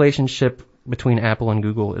at the relationship between Apple and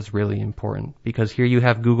Google is really important, because here you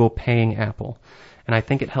have Google paying Apple. And I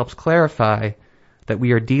think it helps clarify that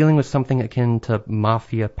we are dealing with something akin to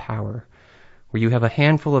mafia power, where you have a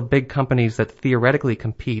handful of big companies that theoretically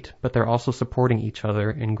compete, but they're also supporting each other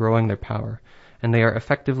in growing their power, and they are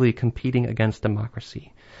effectively competing against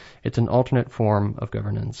democracy. It's an alternate form of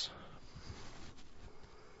governance.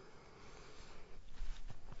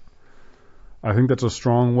 I think that's a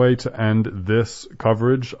strong way to end this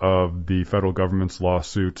coverage of the federal government's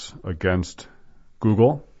lawsuit against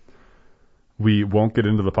Google. We won't get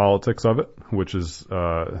into the politics of it, which is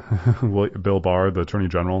Bill Barr, the Attorney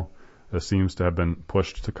General, seems to have been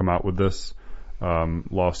pushed to come out with this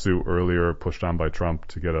lawsuit earlier, pushed on by Trump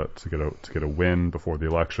to get a win before the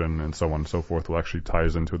election, and so on and so forth. Will actually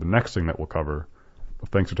ties into the next thing that we'll cover. But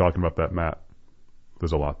thanks for talking about that, Matt.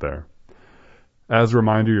 There's a lot there. As a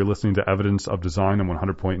reminder, you're listening to Evidence of Design on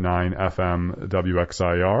 100.9 FM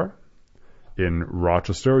WXIR in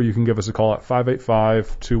Rochester. You can give us a call at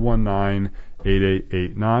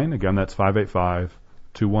 585-219-8889. Again, that's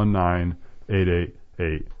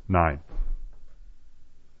 585-219-8889.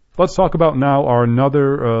 Let's talk about now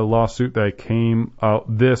another lawsuit that came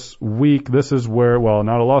out this week. This is where, well,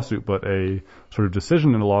 not a lawsuit, but a sort of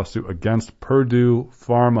decision in a lawsuit against Purdue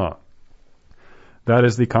Pharma. That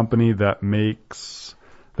is the company that invented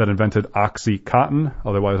OxyContin,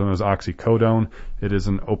 otherwise known as oxycodone. It is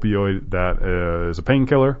an opioid that is a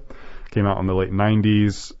painkiller. Came out in the late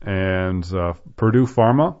 90s, and Purdue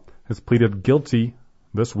Pharma has pleaded guilty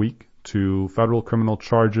this week to federal criminal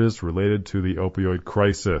charges related to the opioid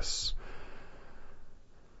crisis.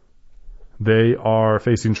 They are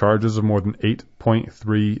facing charges of more than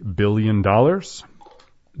 $8.3 billion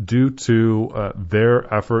due to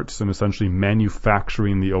their efforts in essentially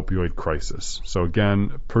manufacturing the opioid crisis. So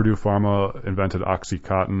again, Purdue Pharma invented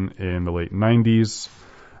OxyContin in the late 90s.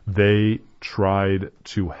 They tried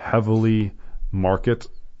to heavily market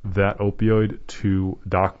that opioid to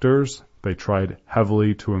doctors. They tried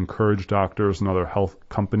heavily to encourage doctors and other health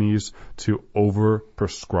companies to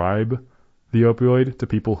overprescribe the opioid to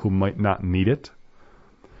people who might not need it.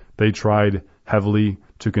 They tried heavily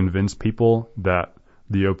to convince people that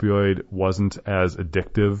the opioid wasn't as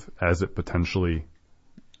addictive as it potentially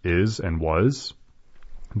is and was.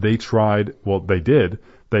 They set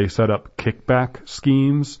up kickback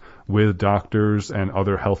schemes with doctors and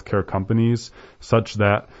other healthcare companies such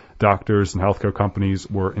that doctors and healthcare companies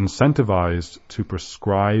were incentivized to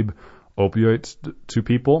prescribe opioids to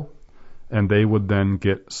people, and they would then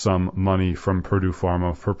get some money from Purdue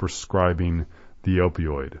Pharma for prescribing the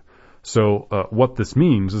opioid. So what this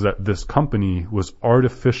means is that this company was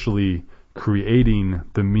artificially creating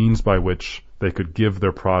the means by which they could give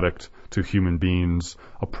their product to human beings,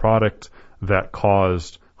 a product that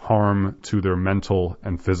caused harm to their mental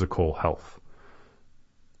and physical health.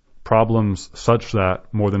 Problems such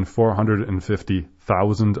that more than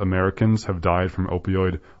 450,000 Americans have died from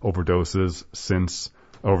opioid overdoses since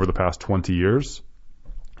over the past 20 years.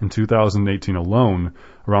 In 2018 alone,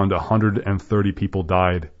 around 130 people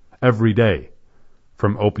died every day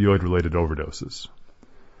from opioid-related overdoses.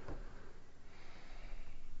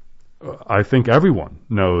 I think everyone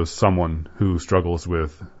knows someone who struggles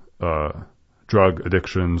with drug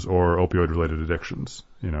addictions or opioid-related addictions.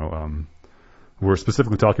 We're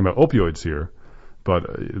specifically talking about opioids here, but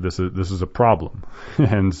this is a problem.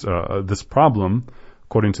 And this problem,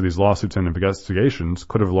 according to these lawsuits and investigations,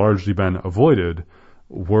 could have largely been avoided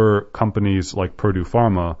were companies like Purdue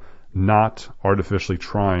Pharma not artificially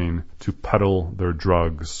trying to peddle their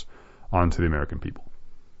drugs onto the American people,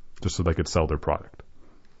 just so they could sell their product,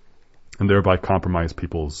 and thereby compromise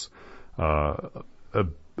people's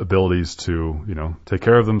abilities to, take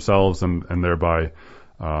care of themselves and thereby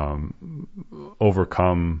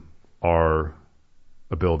overcome our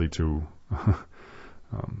ability to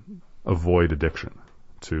avoid addiction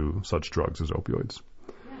to such drugs as opioids.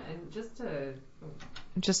 Yeah, and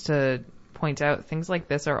just to point out, things like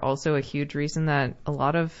this are also a huge reason that a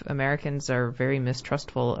lot of Americans are very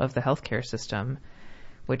mistrustful of the healthcare system,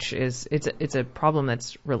 which is it's a problem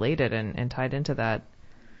that's related and tied into that.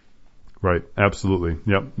 Right, absolutely.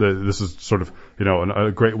 Yep. This is sort of,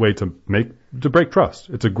 a great way to break trust.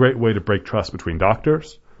 It's a great way to break trust between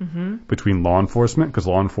doctors, between law enforcement, because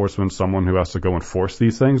law enforcement is someone who has to go enforce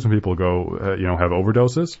these things when people go, have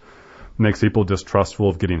overdoses. It makes people distrustful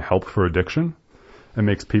of getting help for addiction. It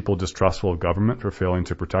makes people distrustful of government for failing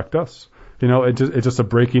to protect us. It's just a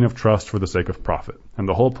breaking of trust for the sake of profit. And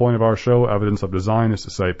the whole point of our show, Evidence of Design, is to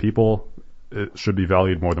say it should be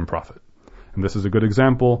valued more than profit. And this is a good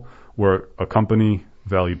example where a company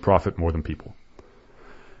valued profit more than people.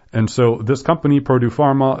 And so this company, Purdue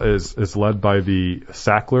Pharma, is led by the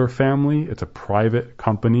Sackler family. It's a private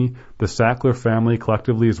company. The Sackler family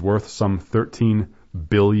collectively is worth some $13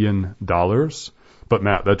 billion. But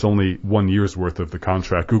Matt, that's only 1 year's worth of the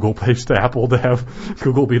contract Google pays to Apple to have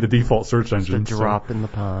Google be the default search engine. Just a drop in the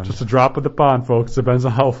pond. Just a drop in the pond, folks. Depends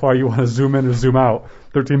on how far you want to zoom in or zoom out.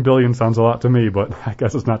 13 billion sounds a lot to me, but I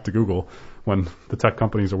guess it's not to Google when the tech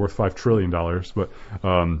companies are worth $5 trillion. But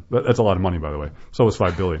that's a lot of money, by the way. So is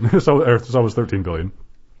 $5 billion. so is 13 billion.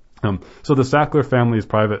 So the Sackler family is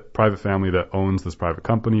private family that owns this private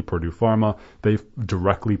company, Purdue Pharma. They've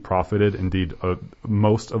directly profited. Indeed,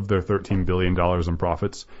 most of their $13 billion in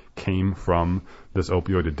profits came from this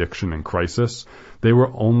opioid addiction and crisis. They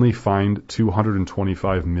were only fined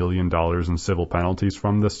 $225 million in civil penalties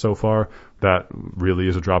from this so far. That really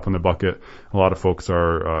is a drop in the bucket. A lot of folks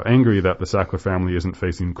are angry that the Sackler family isn't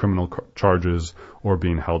facing criminal charges or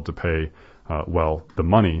being held to pay, the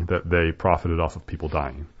money that they profited off of people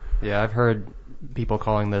dying. Yeah, I've heard people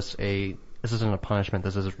calling this isn't a punishment,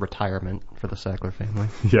 this is retirement for the Sackler family.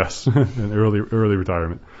 Yes, an early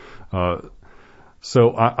retirement.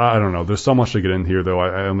 So I don't know. There's so much to get in here, though.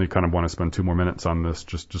 I only kind of want to spend 2 more minutes on this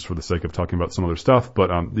just for the sake of talking about some other stuff.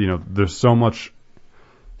 But, there's so much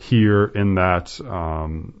here in that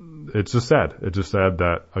it's just sad. It's just sad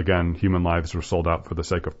that, again, human lives were sold out for the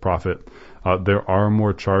sake of profit. There are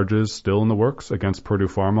more charges still in the works against Purdue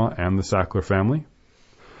Pharma and the Sackler family.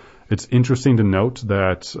 It's interesting to note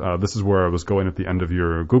that this is where I was going at the end of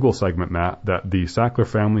your Google segment, Matt, that the Sackler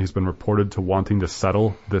family has been reported to wanting to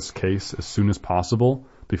settle this case as soon as possible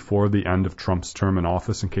before the end of Trump's term in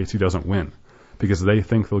office in case he doesn't win, because they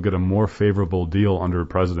think they'll get a more favorable deal under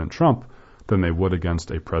President Trump than they would against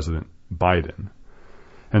a President Biden.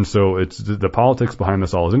 And so it's the politics behind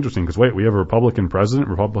this all is interesting because, wait, we have a Republican president,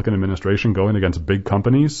 Republican administration going against big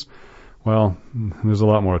companies. Well, there's a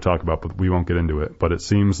lot more to talk about, but we won't get into it. But it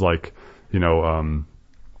seems like, the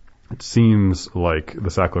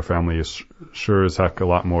Sackler family is sure as heck a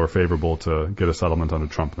lot more favorable to get a settlement under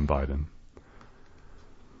Trump than Biden.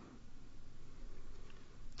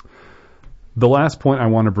 The last point I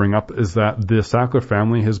want to bring up is that the Sackler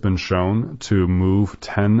family has been shown to move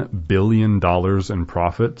 $10 billion in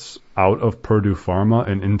profits out of Purdue Pharma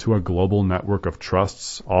and into a global network of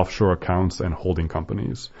trusts, offshore accounts, and holding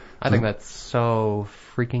companies. I think that's so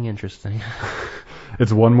freaking interesting.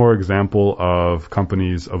 It's one more example of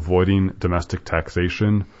companies avoiding domestic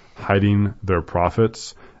taxation, hiding their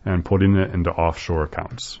profits, and putting it into offshore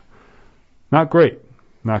accounts. Not great.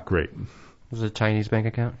 Not great. Is it a Chinese bank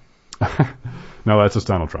account? No, that's just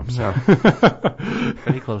Donald Trump's. No.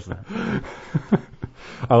 Pretty close to that.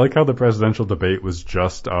 I like how the presidential debate was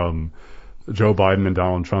just Joe Biden and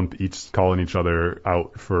Donald Trump each calling each other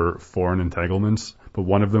out for foreign entanglements, but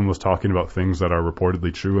one of them was talking about things that are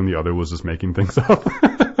reportedly true and the other was just making things up.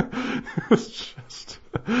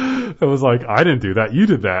 It was like, I didn't do that, you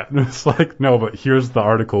did that. And it's like, no, but here's the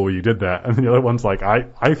article where you did that. And the other one's like,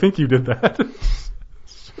 I think you did that.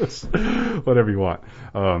 Whatever you want.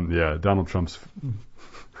 Donald Trump's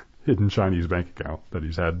hidden Chinese bank account that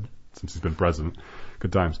he's had since he's been president.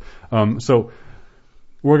 Good times. So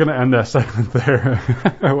we're going to end that segment there.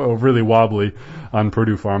 Really wobbly on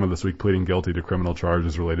Purdue Pharma this week pleading guilty to criminal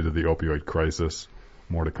charges related to the opioid crisis.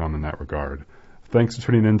 More to come in that regard. Thanks for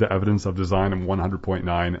tuning in to Evidence of Design on 100.9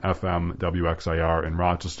 FM WXIR in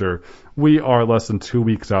Rochester. We are less than 2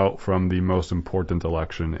 weeks out from the most important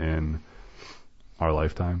election in our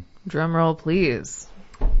lifetime. Drum roll, please.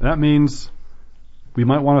 That means we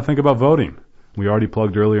might want to think about voting. We already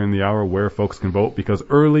plugged earlier in the hour where folks can vote because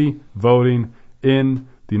early voting in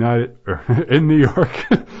in New York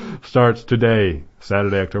starts today,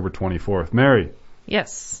 Saturday, October 24th. Mary.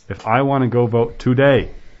 Yes. If I want to go vote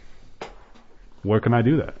today, where can I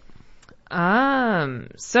do that?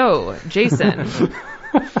 So, Jason.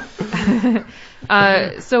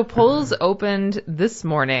 So polls opened this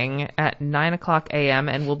morning at 9 o'clock a.m.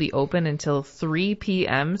 and will be open until 3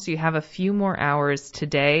 p.m. So you have a few more hours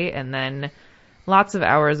today and then lots of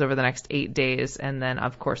hours over the next 8 days. And then,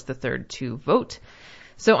 of course, the third to vote.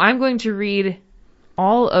 So I'm going to read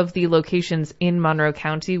all of the locations in Monroe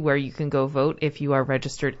County where you can go vote if you are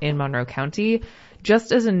registered in Monroe County.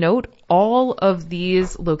 Just as a note, all of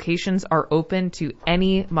these locations are open to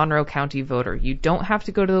any Monroe County voter. You don't have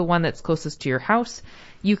to go to the one that's closest to your house.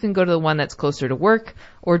 You can go to the one that's closer to work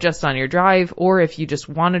or just on your drive, or if you just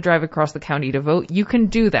want to drive across the county to vote, you can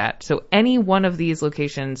do that. So any one of these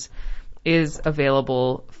locations is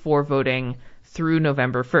available for voting through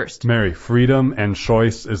November 1st. Mary, freedom and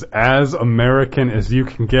choice is as American as you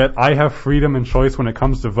can get. I have freedom and choice when it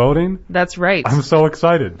comes to voting. That's right. I'm so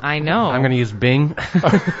excited. I know. I'm going to use Bing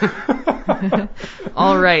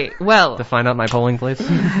All right. Well, to find out my polling place.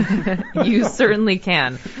 you certainly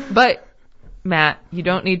can. But, Matt, you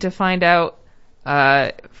don't need to find out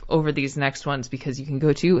over these next ones because you can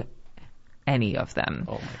go to any of them.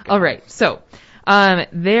 Oh my God. All right. So,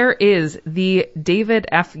 there is the David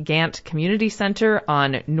F. Gant Community Center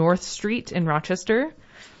on North Street in Rochester,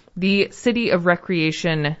 the City of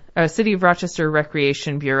Rochester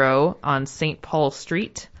Recreation Bureau on St. Paul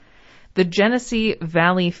Street, the Genesee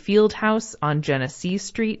Valley Field House on Genesee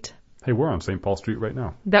Street. Hey, we're on St. Paul Street right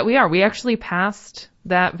now. That we are. We actually passed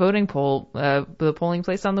that voting poll, the polling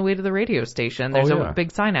place on the way to the radio station. There's a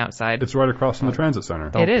big sign outside. It's right across from the transit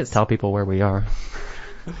center. It is. Tell people where we are.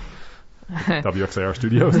 WXAR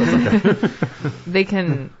Studios? That's okay. They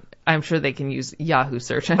can, I'm sure they can use Yahoo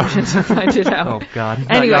search engine to find it out. Oh, God.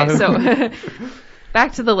 Anyway, so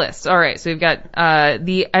back to the list. All right, so we've got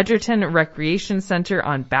the Edgerton Recreation Center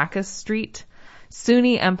on Bacchus Street,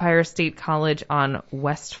 SUNY Empire State College on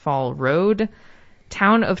Westfall Road,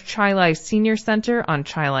 Town of Chili Senior Center on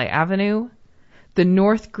Chili Avenue, the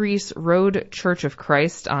North Greece Road Church of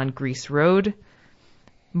Christ on Greece Road,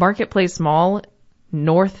 Marketplace Mall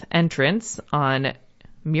North Entrance on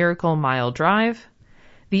Miracle Mile Drive,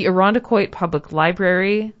 the Irondequoit Public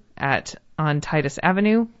Library on Titus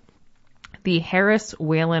Avenue, the Harris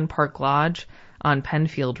Whalen Park Lodge on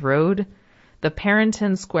Penfield Road, the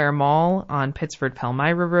Parrington Square Mall on Pittsford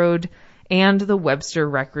Palmyra Road, and the Webster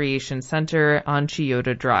Recreation Center on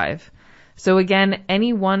Chiyoda Drive. So again,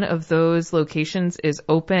 any one of those locations is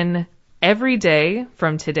open every day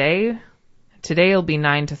from today. Today will be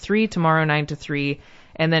 9 to 3, tomorrow 9 to 3,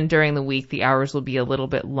 and then during the week the hours will be a little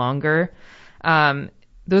bit longer.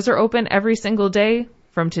 Those are open every single day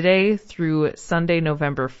from today through Sunday,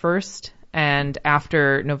 November 1st, and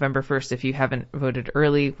after November 1st if you haven't voted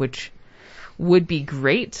early, which would be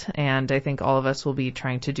great, and I think all of us will be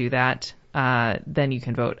trying to do that, then you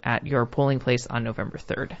can vote at your polling place on November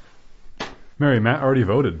 3rd. Mary, Matt already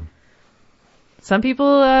voted. Some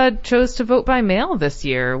people chose to vote by mail this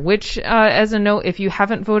year, which, as a note, if you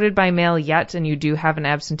haven't voted by mail yet and you do have an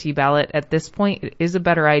absentee ballot, at this point it is a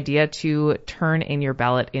better idea to turn in your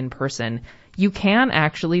ballot in person. You can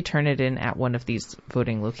actually turn it in at one of these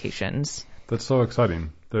voting locations. That's so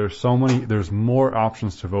exciting. There's more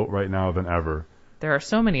options to vote right now than ever. There are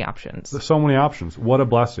so many options. There's so many options. What a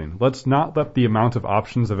blessing. Let's not let the amount of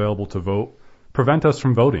options available to vote prevent us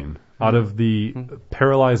from voting out of the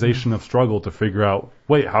paralyzation of struggle to figure out,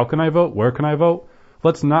 wait, how can I vote? Where can I vote?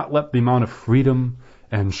 Let's not let the amount of freedom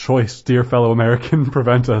and choice, dear fellow American,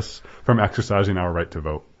 prevent us from exercising our right to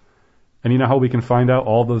vote. And you know how we can find out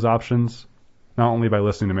all those options? Not only by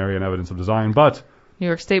listening to Mary on Evidence of Design, but New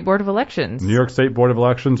York State Board of Elections. New York State Board of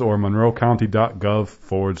Elections or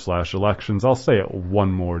monroecounty.gov/elections. I'll say it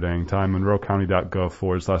one more dang time,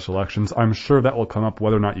 monroecounty.gov/elections. I'm sure that will come up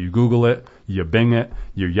whether or not you Google it, you Bing it,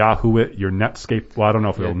 you Yahoo it, your Netscape. Well, I don't know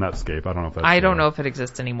if it'll Netscape. I don't know if that's... I don't know if it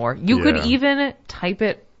exists anymore. You could even type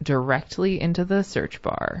it directly into the search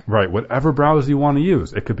bar. Right, whatever browser you want to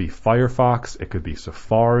use. It could be Firefox, it could be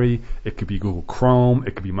Safari, it could be Google Chrome,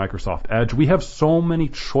 it could be Microsoft Edge. We have so many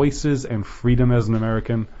choices and freedom as an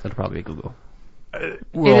American. That'd probably be Google. It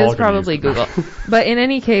is probably Google. But in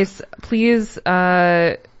any case, please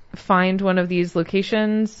find one of these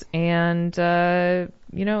locations, and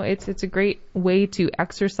it's a great way to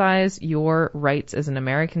exercise your rights as an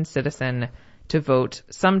American citizen to vote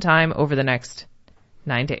sometime over the next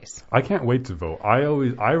 9 days. I can't wait to vote.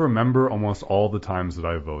 I remember almost all the times that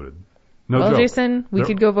I voted. No joke. Jason, we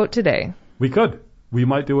could go vote today. We could. We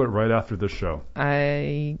might do it right after this show.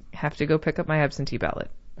 I have to go pick up my absentee ballot.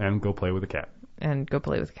 And go play with a cat.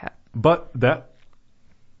 But that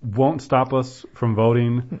won't stop us from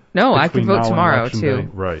voting. No, I could vote tomorrow, too. Day.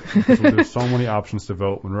 Right. Because there's so many options to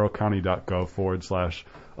vote.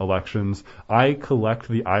 monroecounty.gov/elections. I collect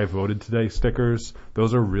the I voted today stickers.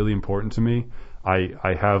 Those are really important to me.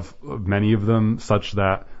 I have many of them such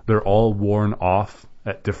that they're all worn off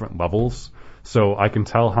at different levels. So I can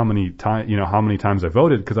tell how many times I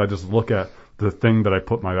voted because I just look at the thing that I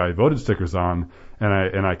put my I voted stickers on,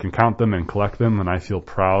 and I can count them and collect them, and I feel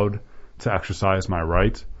proud to exercise my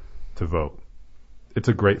right to vote. It's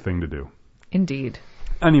a great thing to do. Indeed.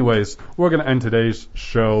 Anyways, we're going to end today's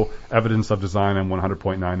show, Evidence of Design on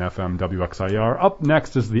 100.9 FM WXIR. Up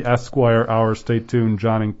next is the Esquire Hour. Stay tuned.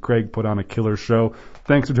 John and Craig put on a killer show.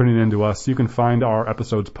 Thanks for tuning in to us. You can find our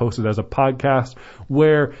episodes posted as a podcast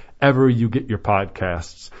wherever you get your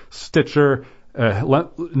podcasts. Stitcher,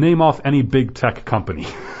 name off any big tech company.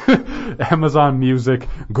 Amazon Music,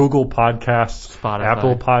 Google Podcasts, Spotify.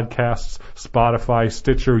 Apple Podcasts, Spotify,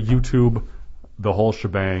 Stitcher, YouTube, the whole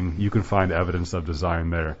shebang. You can find Evidence of Design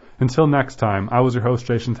there. Until next time, I was your host,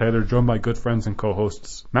 Jason Taylor, joined by good friends and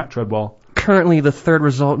co-hosts Matt Treadwell. Currently the third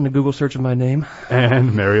result in the Google search of my name.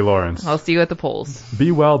 And Mary Lawrence. I'll see you at the polls.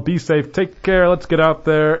 Be well, be safe, take care, let's get out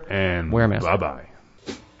there, and wear a mask. Bye-bye.